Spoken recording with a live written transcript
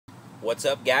What's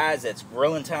up, guys? It's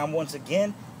grilling time once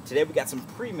again. Today we got some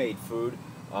pre-made food.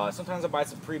 Sometimes I buy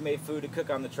some pre-made food to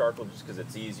cook on the charcoal just because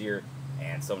it's easier,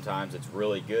 and sometimes it's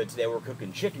really good. Today we're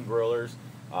cooking chicken grillers.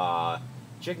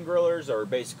 Chicken grillers are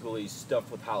basically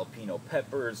stuffed with jalapeno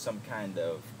peppers, some kind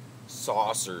of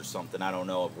sauce or something, I don't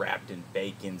know, wrapped in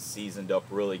bacon, seasoned up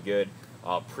really good.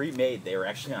 Pre-made, they were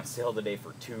actually on sale today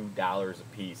for $2 a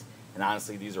piece, and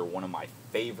honestly these are one of my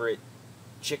favorite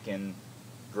chicken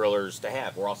grillers to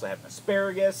have. We're also having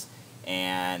asparagus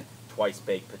and twice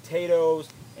baked potatoes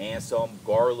and some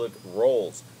garlic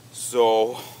rolls.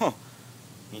 So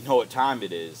you know what time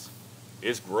it is.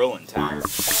 It's grilling time.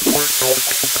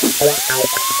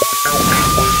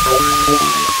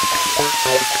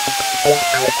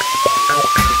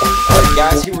 Alright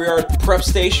guys, here we are at the prep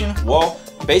station. Well,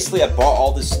 basically I bought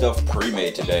all this stuff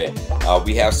pre-made today.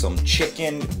 We have some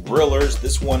chicken grillers.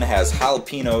 This one has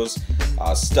jalapenos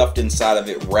stuffed inside of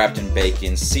it, wrapped in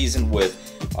bacon, seasoned with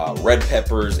red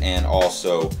peppers and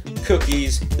also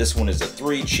cookies. This one is a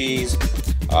 3 cheese,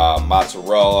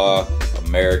 mozzarella,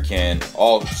 American,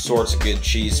 all sorts of good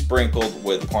cheese sprinkled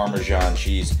with Parmesan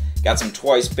cheese. Got some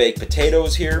twice baked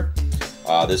potatoes here.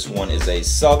 This one is a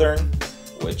southern,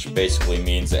 which basically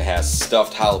means it has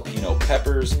stuffed jalapeno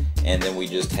peppers, and then we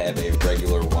just have a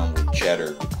regular one with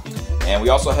cheddar. And we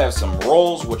also have some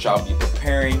rolls, which I'll be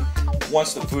preparing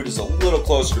once the food is a little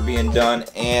closer to being done.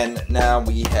 And now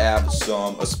we have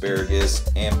some asparagus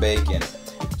and bacon.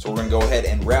 So we're going to go ahead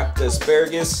and wrap the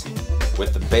asparagus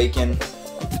with the bacon.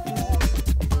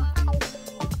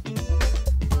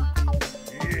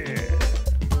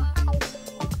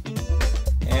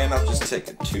 And I'll just take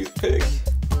a toothpick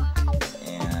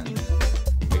and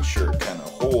make sure it kind of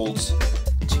holds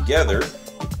together.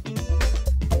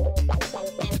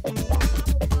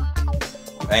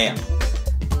 Bam.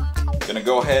 Gonna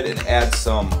go ahead and add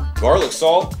some garlic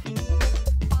salt.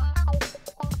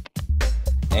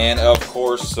 And of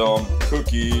course some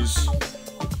cookies.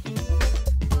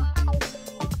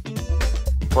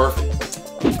 Perfect.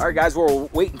 Alright guys, we're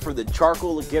waiting for the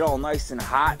charcoal to get all nice and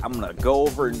hot. I'm gonna go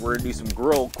over and we're gonna do some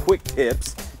grill quick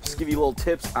tips. Just give you little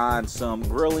tips on some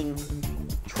grilling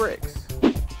tricks.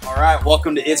 Alright,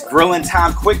 welcome to It's Grilling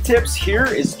Time Quick Tips. Here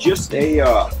is just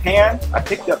a pan I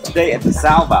picked up today at the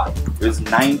Salva. It was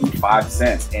 95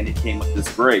 cents and it came with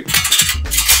this grate.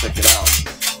 Check it out.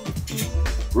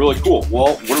 Really cool.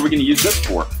 Well, what are we going to use this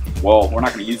for? Well, we're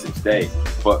not going to use it today,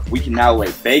 but we can now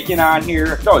lay bacon on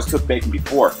here. I always cooked bacon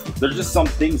before. There's just some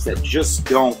things that just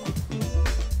don't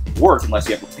work unless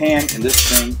you have a pan, and this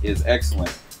thing is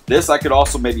excellent. This I could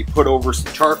also maybe put over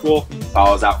some charcoal if I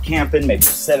was out camping, maybe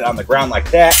set it on the ground like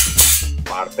that.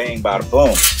 Bada bang, bada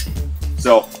boom.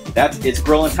 So that's It's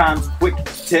Grilling Time's quick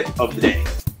tip of the day.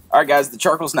 Alright guys, the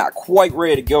charcoal's not quite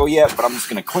ready to go yet, but I'm just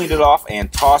going to clean it off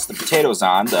and toss the potatoes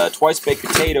on. The twice baked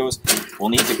potatoes will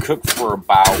need to cook for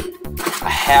about a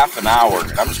half an hour.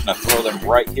 And I'm just going to throw them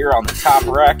right here on the top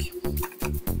rack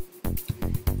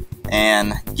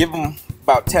and give them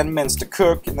about 10 minutes to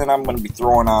cook, and then I'm going to be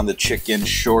throwing on the chicken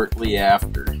shortly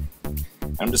after.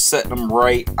 I'm just setting them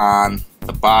right on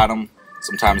the bottom.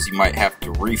 Sometimes you might have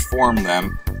to reform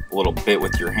them a little bit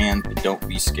with your hand, but don't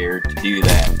be scared to do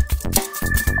that.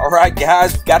 Alright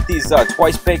guys, we've got these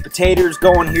twice baked potatoes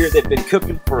going here. They've been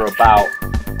cooking for about,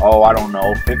 I don't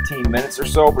know, 15 minutes or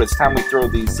so, but it's time we throw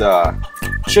these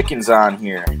chickens on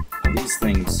here. These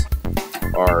things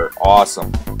are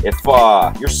awesome. If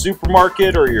your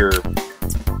supermarket or your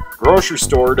grocery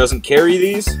store doesn't carry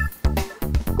these,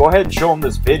 go ahead and show them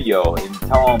this video and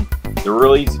tell them they're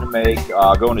really easy to make.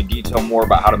 Go into detail more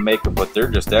about how to make them, but they're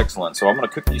just excellent. So I'm going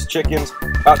to cook these chickens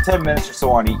about 10 minutes or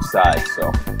so on each side.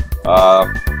 So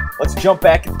let's jump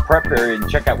back in the prep area and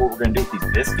check out what we're going to do with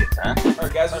these biscuits, huh?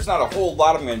 Alright guys, there's not a whole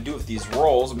lot I'm going to do with these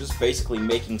rolls. I'm just basically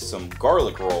making some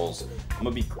garlic rolls. I'm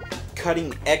going to be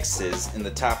cutting X's in the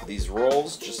top of these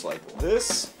rolls, just like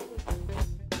this.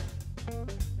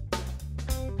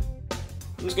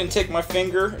 I'm just going to take my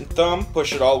finger and thumb,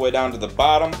 push it all the way down to the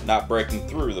bottom, not breaking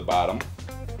through the bottom.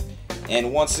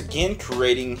 And once again,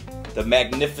 creating the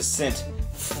magnificent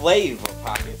flavor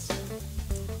pockets.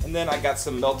 And then I got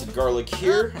some melted garlic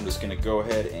here. I'm just going to go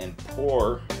ahead and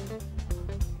pour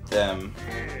them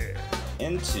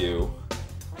into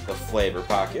the flavor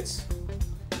pockets.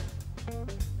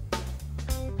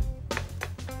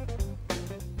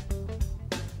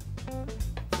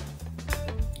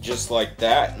 Just like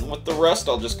that, and with the rest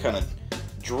I'll just kind of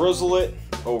drizzle it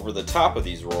over the top of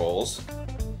these rolls.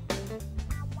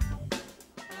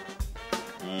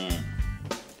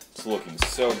 It's looking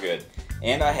so good.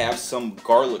 And I have some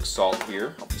garlic salt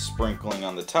here. I'll be sprinkling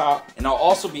on the top. And I'll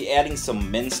also be adding some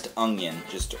minced onion,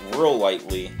 just real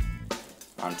lightly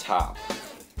on top.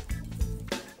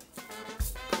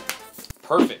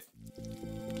 Perfect.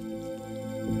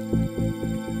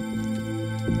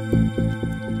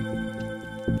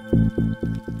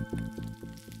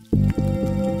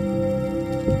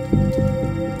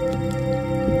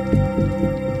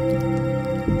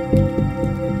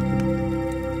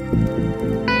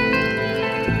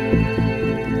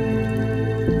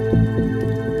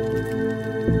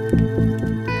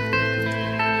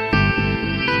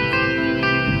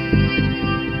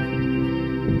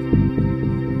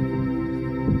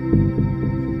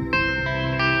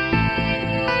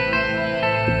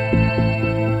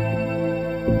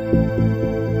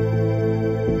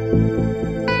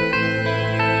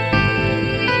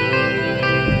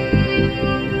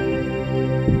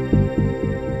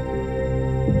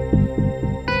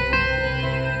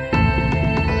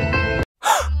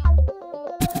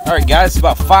 Alright guys,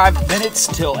 about 5 minutes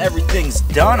till everything's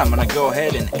done. I'm going to go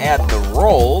ahead and add the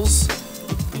rolls.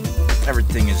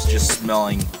 Everything is just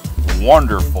smelling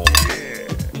wonderful.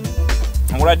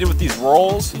 And what I did with these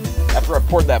rolls, after I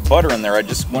poured that butter in there, I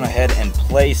just went ahead and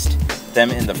placed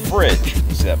them in the fridge.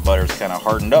 You see that butter's kind of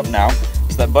hardened up now,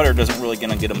 so that butter doesn't really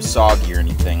going to get them soggy or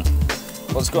anything.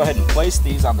 So let's go ahead and place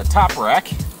these on the top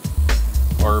rack,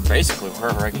 or basically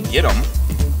wherever I can get them.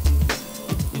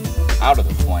 Out of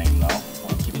the flame though.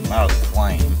 Out of the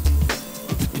flame.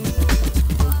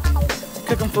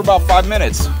 Cook them for about 5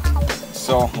 minutes.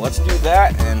 So let's do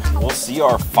that and we'll see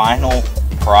our final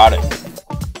product.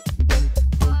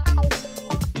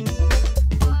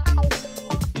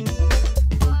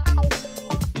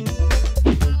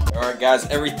 Alright guys,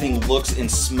 everything looks and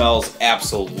smells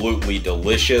absolutely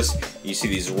delicious. You see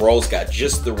these rolls got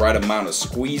just the right amount of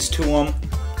squeeze to them.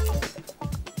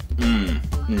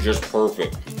 Just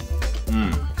perfect.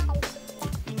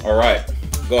 Alright,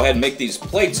 go ahead and make these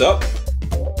plates up.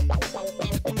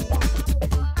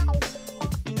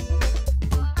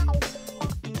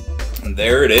 And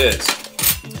there it is.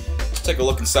 Let's take a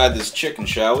look inside this chicken,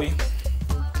 shall we?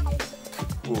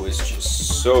 Ooh, it's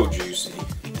just so juicy.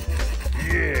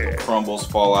 Yeah. Crumbles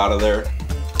fall out of there.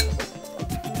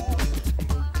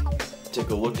 Take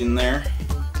a look in there.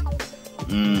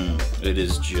 It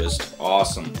is just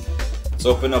awesome. Let's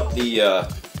open up the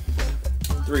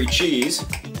 3 cheese.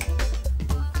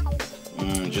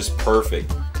 Just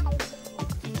perfect.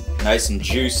 Nice and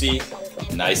juicy,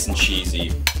 nice and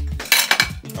cheesy.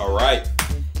 Alright,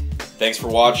 thanks for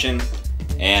watching,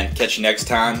 and catch you next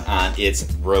time on It's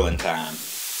Grillin' Time.